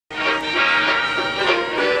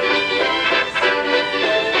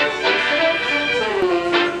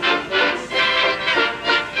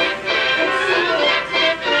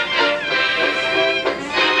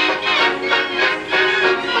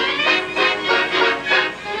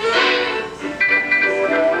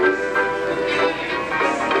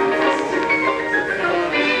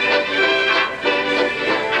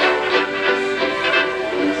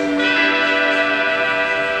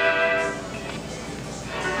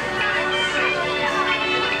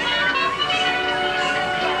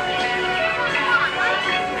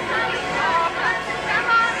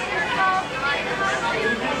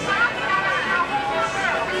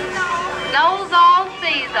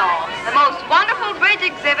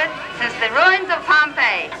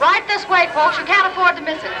Right this way, folks. You can't afford to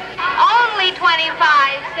miss it. Only 25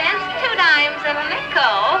 cents, 2 dimes and a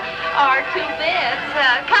nickel, or 2 bits.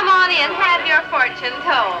 Come on in, have your fortune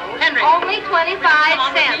told. Henry. Only 25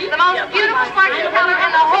 cents. The most beautiful fortune teller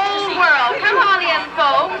in the whole world. Come on in,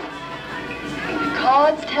 folks. The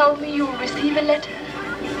cards tell me you will receive a letter.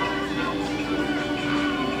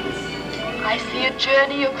 I see a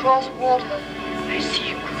journey across water. I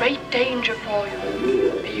see great danger for you.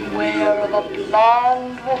 Beware of a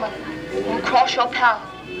blonde woman who will cross your path.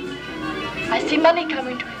 I see money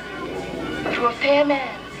coming to you through a fair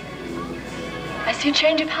man. I see a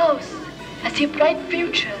change of house. I see a bright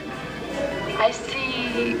future. I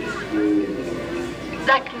see...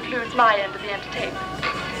 That concludes my end of the entertainment.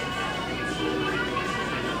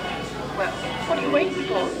 Well, what are you waiting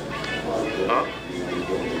for? Huh?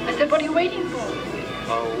 I said, what are you waiting for?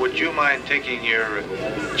 Would you mind taking your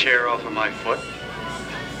chair off of my foot?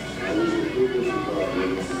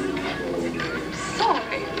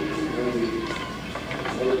 Sorry.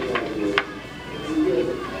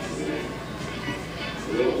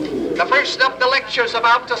 The first of the lecture's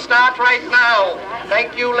about to start right now.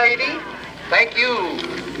 Thank you, lady. Thank you.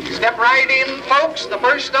 Step right in, folks. The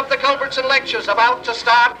first of the Culbertson lecture's about to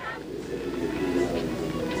start.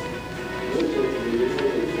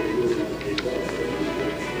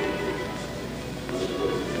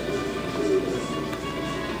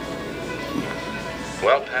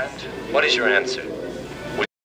 Well, Pat, what is your answer?